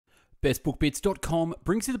BestBookBits.com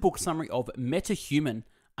brings you the book summary of Metahuman,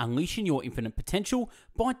 Unleashing Your Infinite Potential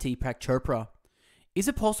by Deepak Chopra. Is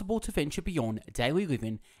it possible to venture beyond daily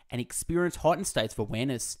living and experience heightened states of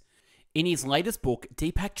awareness? In his latest book,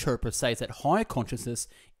 Deepak Chopra says that higher consciousness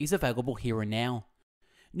is available here and now.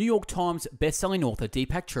 New York Times best-selling author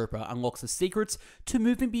Deepak Chopra unlocks the secrets to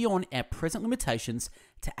moving beyond our present limitations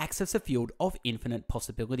to access a field of infinite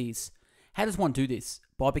possibilities. How does one do this?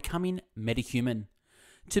 By becoming metahuman.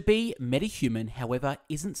 To be metahuman, however,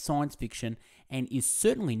 isn't science fiction and is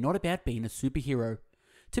certainly not about being a superhero.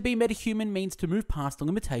 To be metahuman means to move past the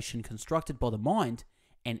limitation constructed by the mind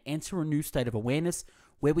and enter a new state of awareness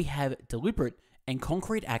where we have deliberate and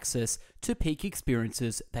concrete access to peak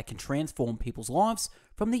experiences that can transform people's lives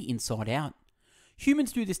from the inside out.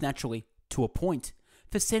 Humans do this naturally, to a point.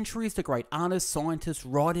 For centuries, the great artists, scientists,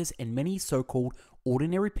 writers, and many so-called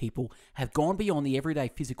ordinary people have gone beyond the everyday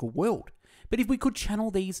physical world. But if we could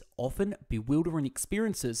channel these often bewildering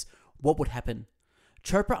experiences, what would happen?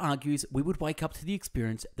 Chopra argues we would wake up to the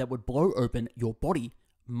experience that would blow open your body,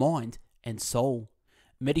 mind, and soul.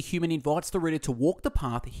 Metahuman invites the reader to walk the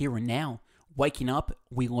path here and now. Waking up,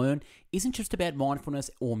 we learn, isn't just about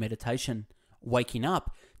mindfulness or meditation. Waking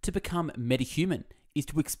up to become metahuman is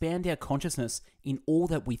to expand our consciousness in all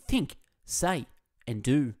that we think, say, and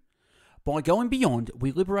do. By going beyond,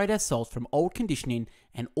 we liberate ourselves from old conditioning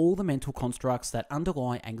and all the mental constructs that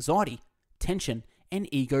underlie anxiety, tension, and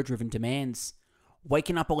ego-driven demands.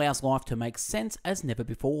 Waking up allows life to make sense as never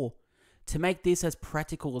before. To make this as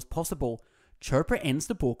practical as possible, Chopra ends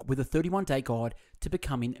the book with a 31-day guide to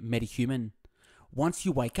becoming metahuman. Once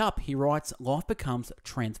you wake up, he writes, life becomes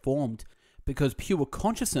transformed because pure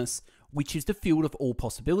consciousness, which is the field of all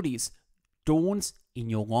possibilities, dawns in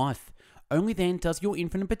your life. Only then does your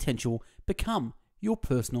infinite potential become your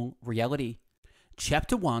personal reality.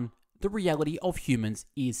 Chapter 1, The Reality of Humans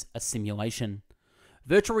is a Simulation.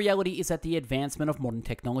 Virtual reality is at the advancement of modern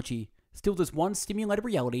technology. Still, there's one simulated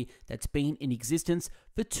reality that's been in existence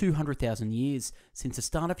for 200,000 years, since the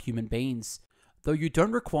start of human beings. Though you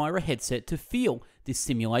don't require a headset to feel this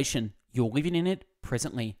simulation, you're living in it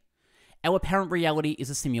presently. Our apparent reality is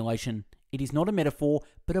a simulation. It is not a metaphor,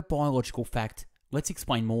 but a biological fact. Let's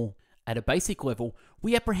explain more. At a basic level,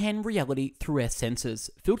 we apprehend reality through our senses,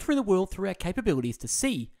 filtering the world through our capabilities to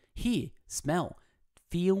see, hear, smell,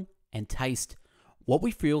 feel, and taste. What we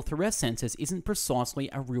feel through our senses isn't precisely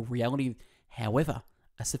a real reality, however,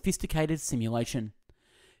 a sophisticated simulation.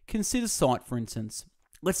 Consider sight, for instance.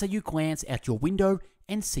 Let's say you glance out your window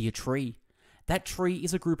and see a tree. That tree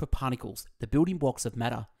is a group of particles, the building blocks of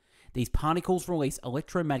matter. These particles release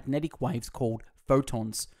electromagnetic waves called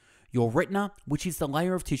photons. Your retina, which is the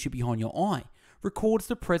layer of tissue behind your eye, records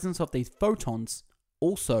the presence of these photons.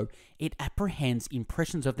 Also, it apprehends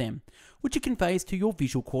impressions of them, which it conveys to your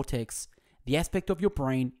visual cortex, the aspect of your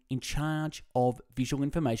brain in charge of visual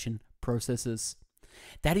information processes.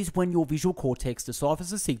 That is when your visual cortex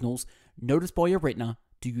deciphers the signals noticed by your retina.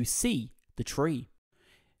 Do you see the tree?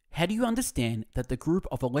 How do you understand that the group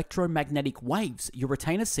of electromagnetic waves your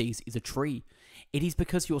retina sees is a tree? It is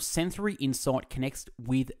because your sensory insight connects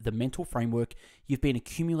with the mental framework you've been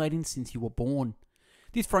accumulating since you were born.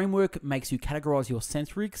 This framework makes you categorize your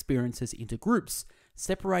sensory experiences into groups,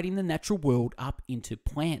 separating the natural world up into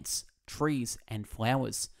plants, trees, and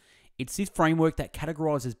flowers. It's this framework that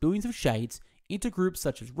categorizes billions of shades into groups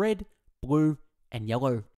such as red, blue, and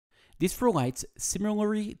yellow. This relates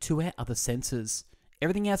similarly to our other senses.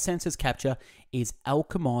 Everything our senses capture is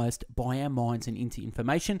alchemized by our minds and into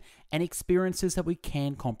information and experiences that we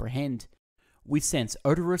can comprehend. We sense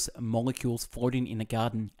odorous molecules floating in a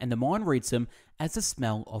garden, and the mind reads them as the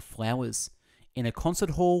smell of flowers. In a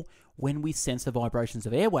concert hall, when we sense the vibrations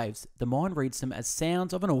of airwaves, the mind reads them as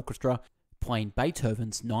sounds of an orchestra playing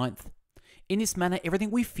Beethoven's Ninth. In this manner, everything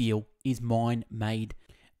we feel is mind-made,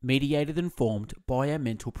 mediated and formed by our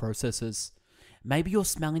mental processes. Maybe you're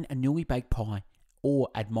smelling a newly baked pie or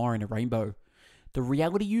admiring a rainbow. The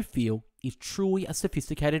reality you feel is truly a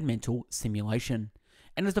sophisticated mental simulation.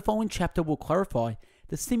 And as the following chapter will clarify,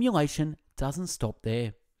 the simulation doesn't stop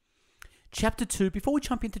there. Chapter 2, before we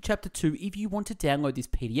jump into Chapter 2, if you want to download this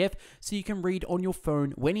PDF so you can read on your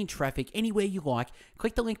phone when in traffic, anywhere you like,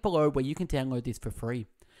 click the link below where you can download this for free.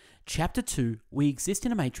 Chapter 2, we exist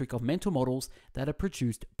in a matrix of mental models that are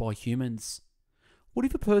produced by humans. What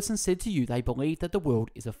if a person said to you they believe that the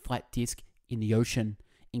world is a flat disc in the ocean,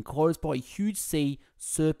 enclosed by a huge sea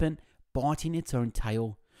serpent biting its own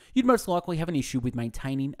tail? You'd most likely have an issue with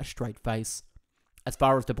maintaining a straight face. As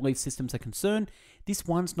far as the belief systems are concerned, this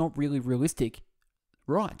one's not really realistic.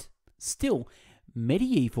 Right. Still,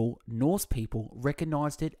 medieval Norse people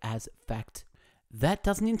recognized it as fact. That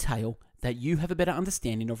doesn't entail that you have a better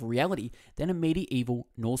understanding of reality than a medieval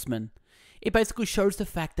Norseman. It basically shows the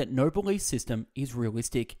fact that no belief system is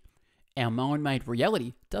realistic. Our mind-made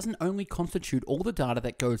reality doesn't only constitute all the data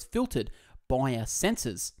that goes filtered by our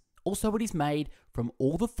senses, also it is made from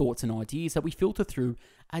all the thoughts and ideas that we filter through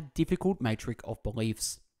a difficult matrix of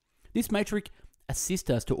beliefs. This matrix assists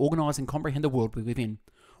us to organize and comprehend the world we live in.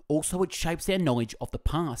 Also, it shapes our knowledge of the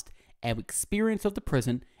past, our experience of the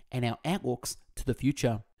present, and our outlooks to the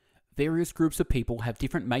future. Various groups of people have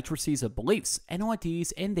different matrices of beliefs and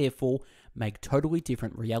ideas and therefore make totally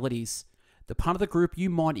different realities. The part of the group you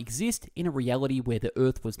might exist in a reality where the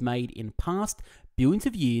earth was made in past billions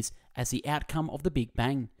of years as the outcome of the Big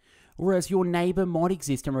Bang, whereas your neighbor might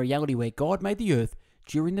exist in a reality where God made the earth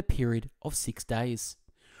during the period of 6 days.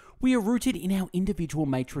 We are rooted in our individual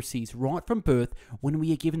matrices right from birth when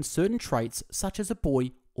we are given certain traits such as a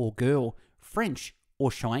boy or girl, French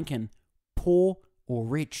or Sri Lankan, poor or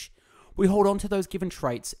rich. We hold on to those given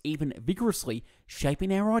traits even vigorously,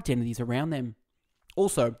 shaping our identities around them.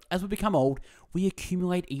 Also, as we become old, we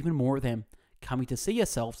accumulate even more of them, coming to see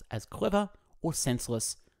ourselves as clever or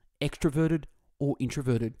senseless, extroverted or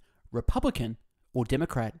introverted, Republican or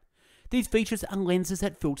Democrat. These features are lenses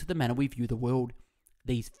that filter the manner we view the world.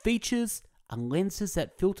 These features are lenses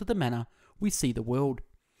that filter the manner we see the world.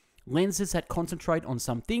 Lenses that concentrate on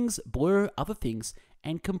some things, blur other things,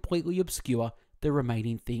 and completely obscure the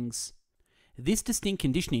remaining things. This distinct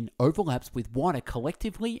conditioning overlaps with wider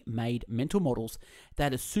collectively made mental models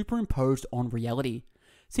that are superimposed on reality.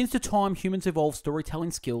 Since the time humans evolved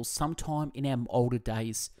storytelling skills sometime in our older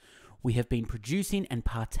days, we have been producing and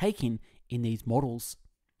partaking in these models.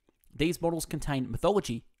 These models contain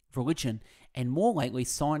mythology, religion, and more lately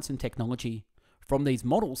science and technology. From these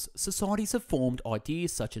models, societies have formed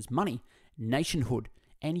ideas such as money, nationhood,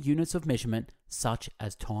 and units of measurement such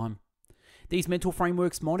as time. These mental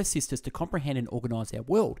frameworks might assist us to comprehend and organize our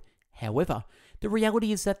world. However, the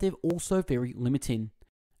reality is that they're also very limiting.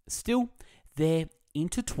 Still, they're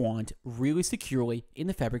intertwined really securely in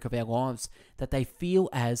the fabric of our lives that they feel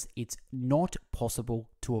as it's not possible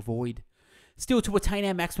to avoid. Still, to attain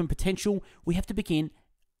our maximum potential, we have to begin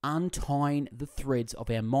untying the threads of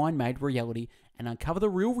our mind-made reality and uncover the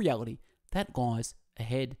real reality that lies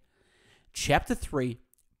ahead. Chapter 3,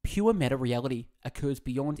 Pure Meta-Reality, occurs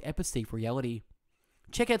beyond our perceived reality.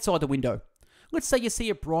 Check outside the window. Let's say you see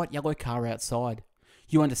a bright yellow car outside.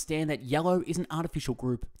 You understand that yellow is an artificial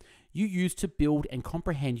group you use to build and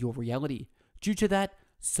comprehend your reality. Due to that,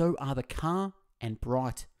 so are the car and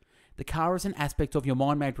bright. The car is an aspect of your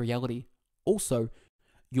mind-made reality. Also,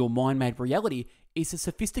 your mind-made reality is a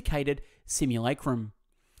sophisticated simulacrum.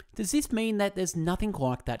 Does this mean that there's nothing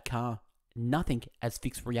like that car? Nothing as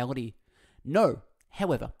fixed reality? No.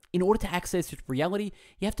 However, in order to access reality,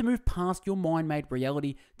 you have to move past your mind-made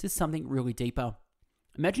reality to something really deeper.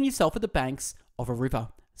 Imagine yourself at the banks of a river,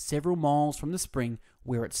 several miles from the spring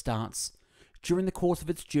where it starts. During the course of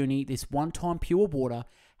its journey, this one-time pure water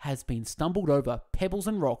has been stumbled over pebbles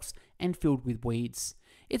and rocks and filled with weeds.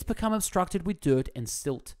 It's become obstructed with dirt and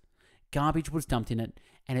silt. Garbage was dumped in it,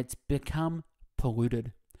 and it's become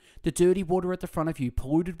polluted. The dirty water at the front of you,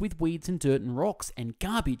 polluted with weeds and dirt and rocks and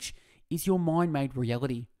garbage, is your mind-made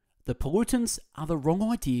reality. The pollutants are the wrong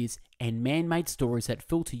ideas and man-made stories that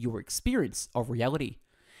filter your experience of reality.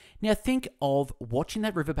 Now think of watching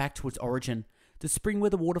that river back to its origin, the spring where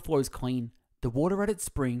the water flows clean. The water at its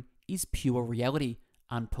spring is pure reality,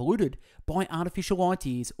 unpolluted by artificial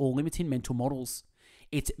ideas or limiting mental models.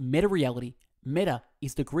 It's meta-reality. Meta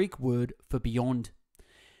is the Greek word for beyond.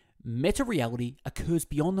 Meta-reality occurs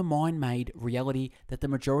beyond the mind-made reality that the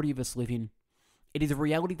majority of us live in. It is a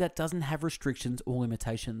reality that doesn't have restrictions or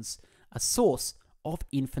limitations, a source of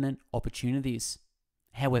infinite opportunities.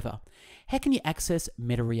 However, how can you access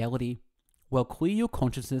meta-reality? Well, clear your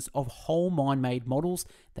consciousness of whole mind-made models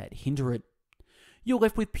that hinder it. You're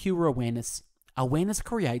left with pure awareness. Awareness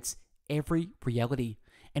creates every reality.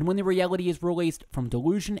 And when the reality is released from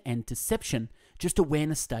delusion and deception, just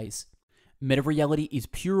awareness stays. Meta-reality is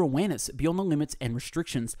pure awareness beyond the limits and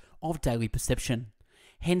restrictions of daily perception.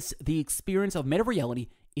 Hence, the experience of meta-reality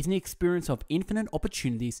is an experience of infinite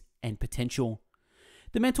opportunities and potential.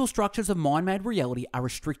 The mental structures of mind-made reality are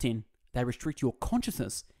restricting. They restrict your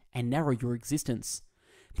consciousness and narrow your existence.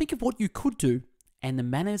 Think of what you could do and the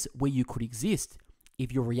manners where you could exist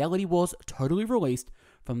if your reality was totally released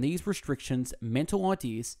from these restrictions, mental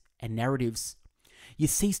ideas, and narratives. You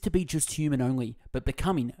cease to be just human only, but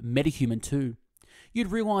becoming metahuman too.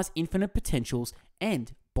 You'd realize infinite potentials,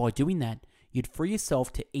 and by doing that, you'd free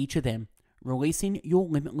yourself to each of them, releasing your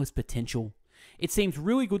limitless potential. It seems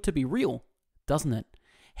really good to be real, doesn't it?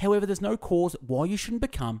 However, there's no cause why you shouldn't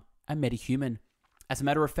become a metahuman. As a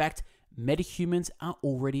matter of fact, metahumans are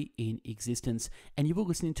already in existence, and you are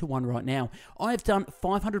listening to one right now. I have done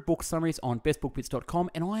 500 book summaries on bestbookbits.com,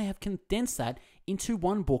 and I have condensed that into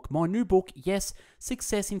one book. My new book, yes,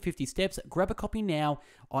 Success in 50 Steps. Grab a copy now.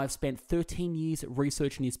 I've spent 13 years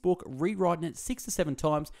researching this book, rewriting it 6 to 7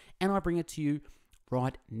 times, and I bring it to you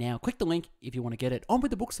right now. Click the link if you want to get it. On with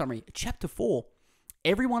the book summary. Chapter 4.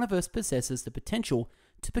 Every one of us possesses the potential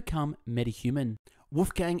to become metahuman.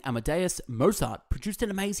 Wolfgang Amadeus Mozart produced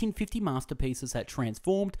an amazing 50 masterpieces that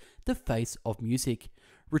transformed the face of music.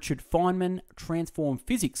 Richard Feynman transformed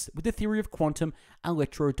physics with the theory of quantum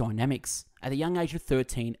electrodynamics. At the young age of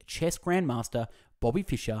 13, chess grandmaster Bobby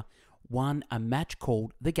Fischer won a match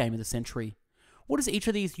called the Game of the Century. What does each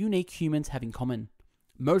of these unique humans have in common?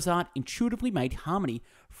 Mozart intuitively made harmony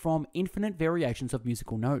from infinite variations of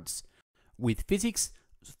musical notes. With physics,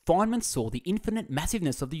 Feynman saw the infinite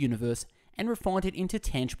massiveness of the universe and refined it into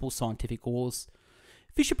tangible scientific laws.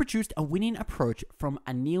 Fischer produced a winning approach from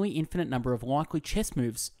a nearly infinite number of likely chess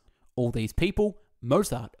moves. All these people,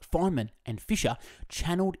 Mozart, Feynman, and Fischer,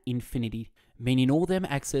 channeled infinity, meaning all of them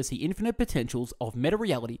access the infinite potentials of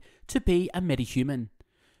meta-reality to be a metahuman.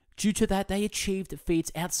 Due to that, they achieved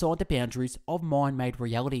feats outside the boundaries of mind-made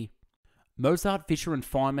reality. Mozart, Fischer, and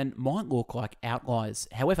Feynman might look like outliers.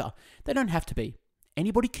 However, they don't have to be.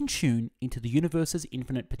 Anybody can tune into the universe's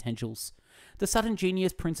infinite potentials. The sudden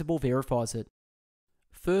genius principle verifies it.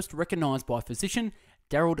 First recognized by physician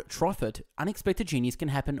Darrell Triffitt, unexpected genius can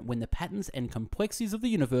happen when the patterns and complexities of the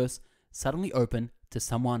universe suddenly open to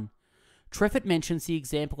someone. Triffitt mentions the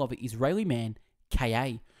example of an Israeli man,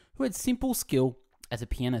 K.A., who had simple skill as a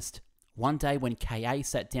pianist. One day when K.A.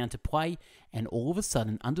 sat down to play and all of a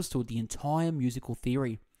sudden understood the entire musical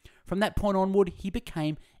theory. From that point onward, he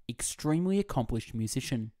became extremely accomplished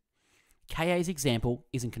musician. K.A.'s example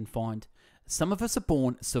isn't confined. Some of us are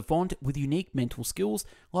born savant with unique mental skills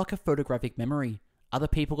like a photographic memory. Other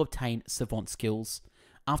people obtain savant skills.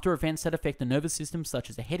 After events that affect the nervous system such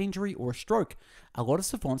as a head injury or a stroke, a lot of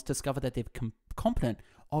savants discover that they're competent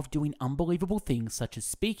of doing unbelievable things such as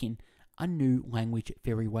speaking a new language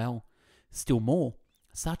very well. Still more,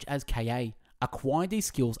 such as K.A., acquired these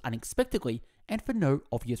skills unexpectedly and for no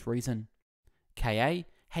obvious reason. K.A.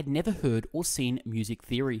 had never heard or seen music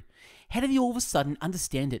theory. How did he all of a sudden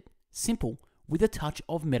understand it? Simple, with a touch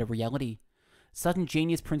of meta-reality. Sudden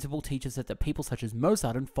genius principle teaches that the people such as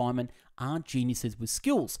Mozart and Feynman are geniuses with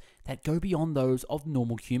skills that go beyond those of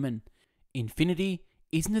normal human. Infinity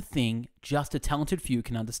isn't a thing just a talented few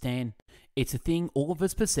can understand. It's a thing all of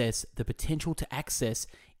us possess the potential to access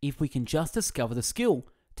if we can just discover the skill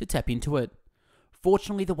to tap into it.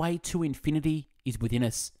 Fortunately, the way to infinity is within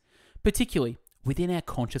us, particularly within our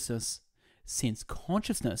consciousness, since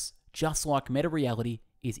consciousness, just like meta-reality,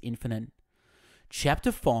 is infinite.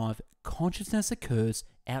 Chapter 5, Consciousness occurs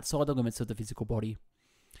outside the limits of the physical body.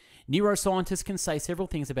 Neuroscientists can say several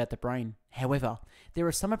things about the brain. However, there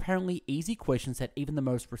are some apparently easy questions that even the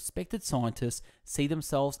most respected scientists see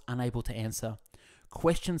themselves unable to answer.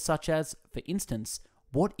 Questions such as, for instance,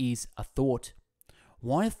 what is a thought?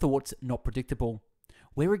 Why are thoughts not predictable?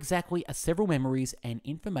 Where exactly are several memories and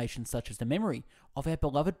information such as the memory of our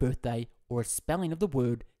beloved birthday or a spelling of the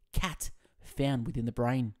word cat found within the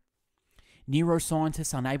brain?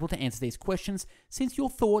 Neuroscientists are unable to answer these questions since your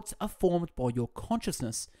thoughts are formed by your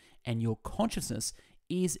consciousness, and your consciousness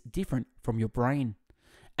is different from your brain.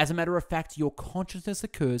 As a matter of fact, your consciousness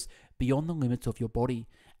occurs beyond the limits of your body,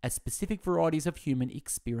 as specific varieties of human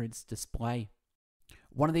experience display.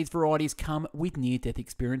 One of these varieties come with near-death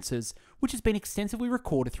experiences, which has been extensively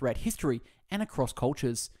recorded throughout history and across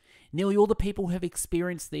cultures. Nearly all the people who have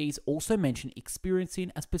experienced these also mention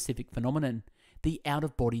experiencing a specific phenomenon, the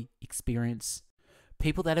out-of-body experience.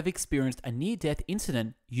 People that have experienced a near-death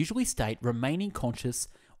incident usually state remaining conscious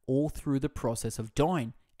all through the process of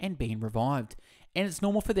dying and being revived, and it's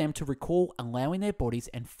normal for them to recall allowing their bodies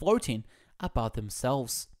and floating above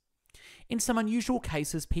themselves. In some unusual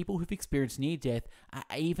cases, people who've experienced near-death are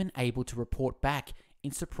even able to report back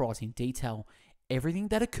in surprising detail everything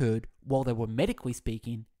that occurred while they were, medically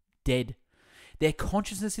speaking, dead. Their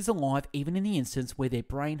consciousness is alive even in the instance where their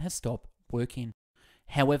brain has stopped working.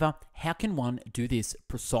 However, how can one do this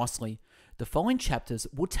precisely? The following chapters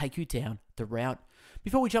will take you down the route.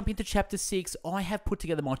 Before we jump into chapter 6, I have put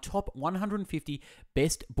together my top 150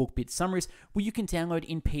 best book bit summaries where you can download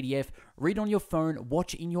in PDF, read on your phone,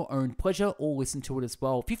 watch in your own pleasure, or listen to it as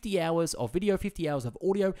well. 50 hours of video, 50 hours of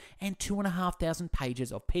audio, and 2,500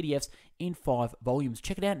 pages of PDFs in 5 volumes.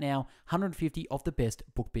 Check it out now, 150 of the best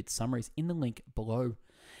book bit summaries in the link below.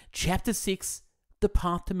 Chapter 6, The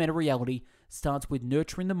Path to Meta-Reality, starts with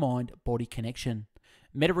nurturing the mind-body connection.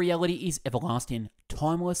 Meta-reality is everlasting,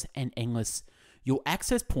 timeless, and endless. Your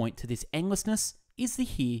access point to this endlessness is the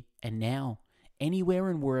here and now, anywhere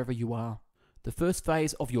and wherever you are. The first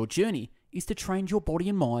phase of your journey is to train your body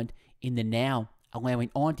and mind in the now,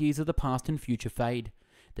 allowing ideas of the past and future fade.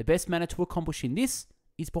 The best manner to accomplishing this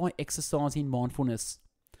is by exercising mindfulness.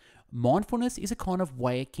 Mindfulness is a kind of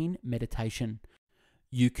waking meditation.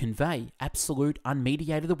 You convey absolute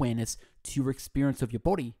unmediated awareness to your experience of your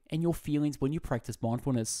body and your feelings when you practice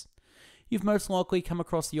mindfulness. You've most likely come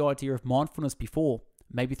across the idea of mindfulness before,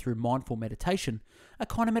 maybe through mindful meditation, a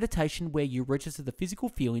kind of meditation where you register the physical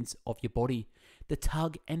feelings of your body, the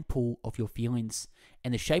tug and pull of your feelings,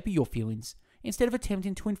 and the shape of your feelings. Instead of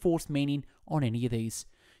attempting to enforce meaning on any of these,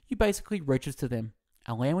 you basically register them,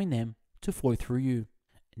 allowing them to flow through you.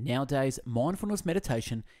 Nowadays, mindfulness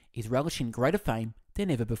meditation is relishing greater fame than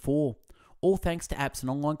ever before, all thanks to apps and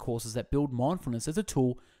online courses that build mindfulness as a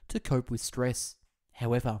tool to cope with stress.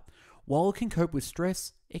 However, while it can cope with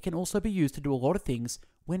stress, it can also be used to do a lot of things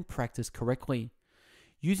when practiced correctly.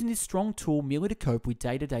 Using this strong tool merely to cope with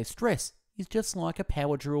day-to-day stress is just like a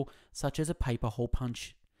power drill such as a paper hole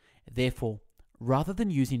punch. Therefore, rather than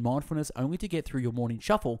using mindfulness only to get through your morning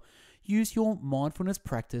shuffle, use your mindfulness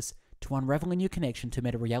practice to unravel in your connection to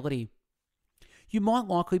meta-reality. You might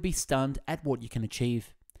likely be stunned at what you can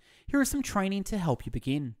achieve. Here is some training to help you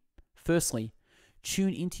begin. Firstly,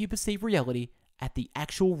 tune into your perceived reality at the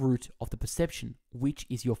actual root of the perception, which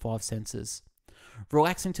is your five senses.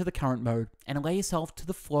 Relax into the current mode and allow yourself to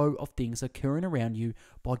the flow of things occurring around you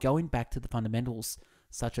by going back to the fundamentals,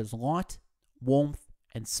 such as light, warmth,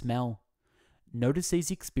 and smell. Notice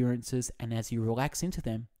these experiences, and as you relax into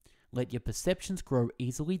them, let your perceptions grow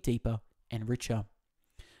easily deeper and richer.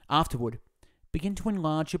 Afterward, begin to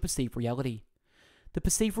enlarge your perceived reality. The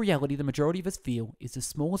perceived reality the majority of us feel is the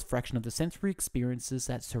smallest fraction of the sensory experiences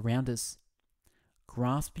that surround us.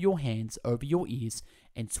 Grasp your hands over your ears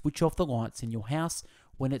and switch off the lights in your house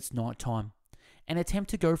when it's night time, and attempt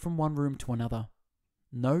to go from one room to another.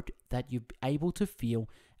 Note that you're able to feel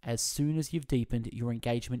as soon as you've deepened your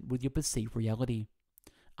engagement with your perceived reality.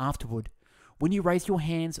 Afterward, when you raise your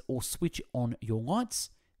hands or switch on your lights,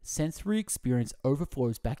 sensory experience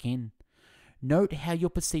overflows back in. Note how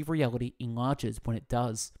your perceived reality enlarges when it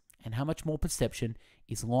does, and how much more perception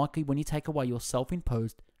is likely when you take away your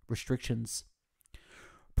self-imposed restrictions.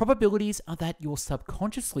 Probabilities are that you'll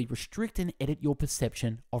subconsciously restrict and edit your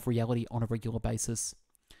perception of reality on a regular basis.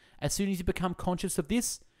 As soon as you become conscious of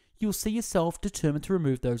this, you'll see yourself determined to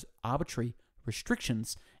remove those arbitrary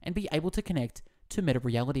restrictions and be able to connect to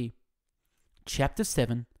meta-reality. Chapter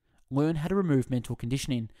 7. Learn how to remove mental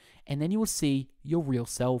conditioning, and then you will see your real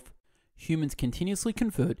self. Humans continuously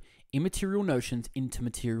convert immaterial notions into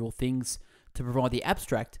material things to provide the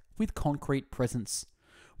abstract with concrete presence.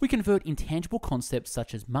 We convert intangible concepts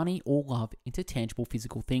such as money or love into tangible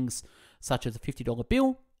physical things, such as a $50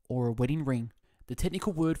 bill or a wedding ring. The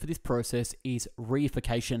technical word for this process is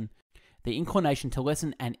reification, the inclination to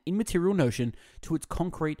lessen an immaterial notion to its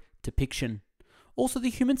concrete depiction. Also, the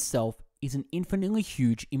human self is an infinitely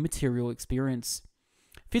huge immaterial experience.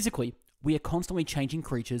 Physically, we are constantly changing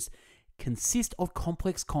creatures, consist of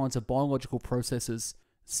complex kinds of biological processes.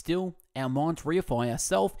 Still, our minds reify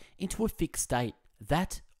ourselves into a fixed state,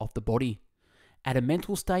 that of the body. At a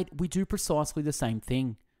mental state, we do precisely the same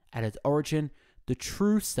thing. At its origin, the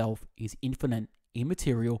true self is infinite,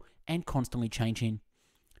 immaterial, and constantly changing.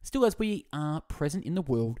 Still, as we are present in the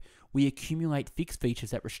world, we accumulate fixed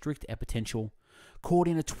features that restrict our potential. Caught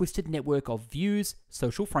in a twisted network of views,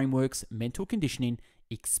 social frameworks, mental conditioning,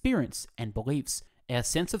 experience, and beliefs, our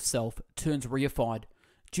sense of self turns reified.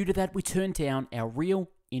 Due to that, we turn down our real,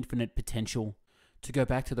 infinite potential. To go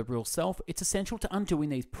back to the real self, it's essential to undoing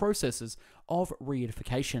these processes of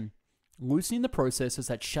reification. Loosening the processes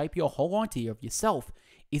that shape your whole idea of yourself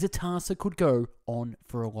is a task that could go on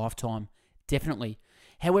for a lifetime. Definitely.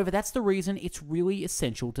 However, that's the reason it's really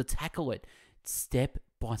essential to tackle it step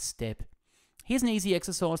by step. Here's an easy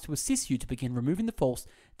exercise to assist you to begin removing the false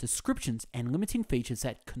descriptions and limiting features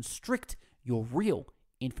that constrict your real,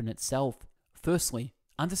 infinite self. Firstly,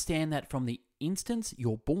 understand that from the instant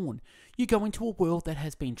you're born, you go into a world that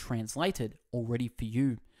has been translated already for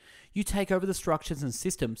you. You take over the structures and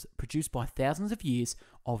systems produced by thousands of years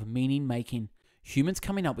of meaning making. Humans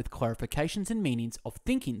coming up with clarifications and meanings of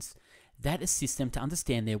thinkings that assist them to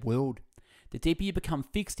understand their world. The deeper you become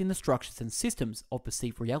fixed in the structures and systems of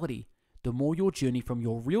perceived reality, the more your journey from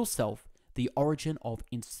your real self, the origin of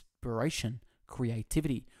inspiration,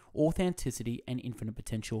 creativity, authenticity, and infinite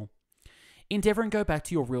potential. Endeavor and go back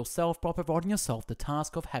to your real self by providing yourself the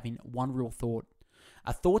task of having one real thought.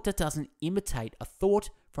 A thought that doesn't imitate a thought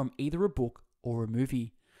from either a book or a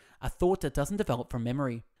movie. A thought that doesn't develop from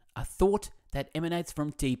memory. A thought that emanates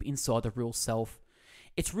from deep inside the real self.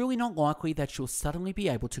 It's really not likely that you'll suddenly be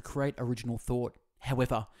able to create original thought.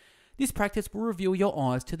 However, this practice will reveal your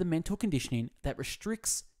eyes to the mental conditioning that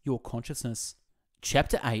restricts your consciousness.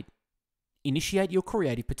 Chapter 8. Initiate your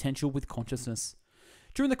creative potential with consciousness.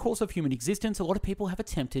 During the course of human existence, a lot of people have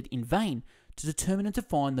attempted in vain to determine and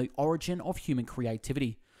define the origin of human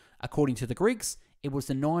creativity. According to the Greeks, it was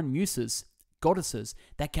the 9 muses, goddesses,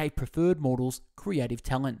 that gave preferred mortals creative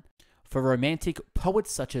talent. For romantic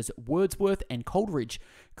poets such as Wordsworth and Coleridge,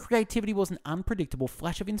 creativity was an unpredictable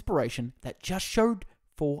flash of inspiration that just showed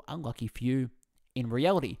for a lucky few. In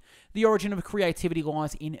reality, the origin of creativity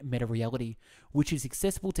lies in meta-reality, which is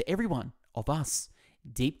accessible to every one of us.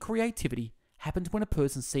 Deep creativity happens when a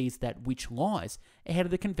person sees that which lies ahead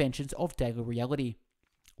of the conventions of daily reality.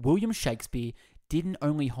 William Shakespeare didn't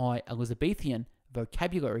only hire Elizabethan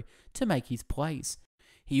vocabulary to make his plays.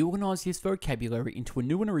 He organised this vocabulary into a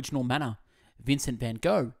new and original manner. Vincent van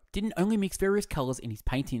Gogh didn't only mix various colours in his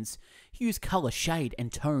paintings, he used colour, shade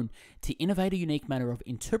and tone to innovate a unique manner of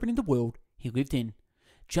interpreting the world he lived in.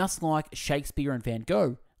 Just like Shakespeare and Van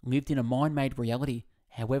Gogh lived in a mind-made reality,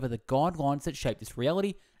 however, the guidelines that shape this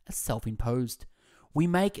reality are self-imposed. We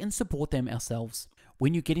make and support them ourselves.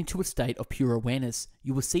 When you get into a state of pure awareness,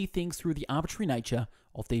 you will see things through the arbitrary nature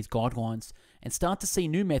of these guidelines and start to see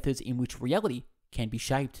new methods in which reality can be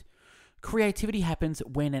shaped. Creativity happens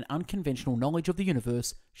when an unconventional knowledge of the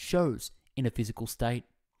universe shows in a physical state.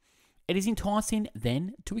 It is enticing,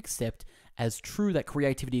 then, to accept as true that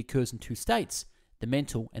creativity occurs in 2 states, the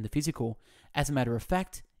mental and the physical. As a matter of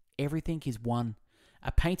fact, everything is one.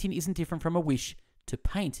 A painting isn't different from a wish to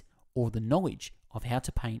paint or the knowledge of how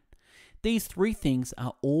to paint. These 3 things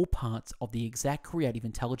are all parts of the exact creative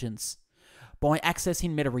intelligence. By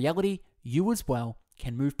accessing meta-reality, you as well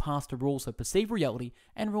can move past the rules of perceived reality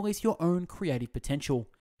and release your own creative potential.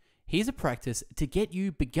 Here's a practice to get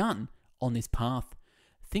you begun on this path.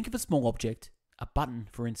 Think of a small object, a button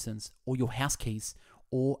for instance, or your house keys,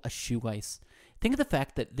 or a shoelace. Think of the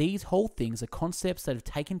fact that these whole things are concepts that have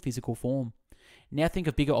taken physical form. Now think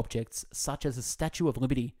of bigger objects, such as a Statue of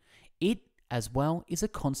Liberty. It, as well, is a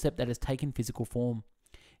concept that has taken physical form.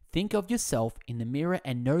 Think of yourself in the mirror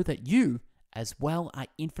and know that you, as well, are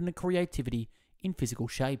infinite creativity in physical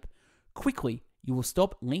shape. Quickly, you will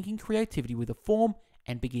stop linking creativity with a form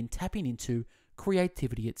and begin tapping into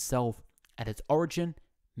creativity itself at its origin,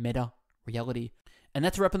 meta-reality. And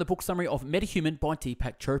that's a wrap on the book summary of Metahuman by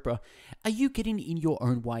Deepak Chopra. Are you getting in your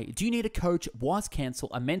own way? Do you need a coach, wise counsel,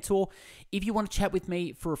 a mentor? If you want to chat with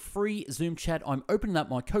me for a free Zoom chat, I'm opening up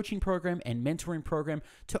my coaching program and mentoring program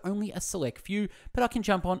to only a select few, but I can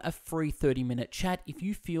jump on a free 30-minute chat if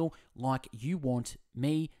you feel like you want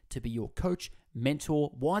me to be your coach,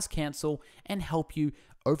 mentor, wise counsel, and help you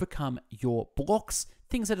overcome your blocks,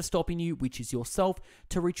 things that are stopping you, which is yourself,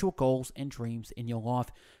 to reach your goals and dreams in your life.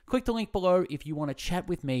 Click the link below if you want to chat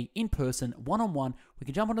with me in person, one-on-one. We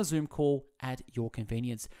can jump on a Zoom call at your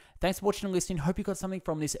convenience. Thanks for watching and listening. Hope you got something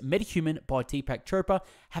from this Metahuman by Deepak Chopra.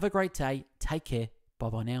 Have a great day. Take care.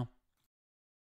 Bye-bye now.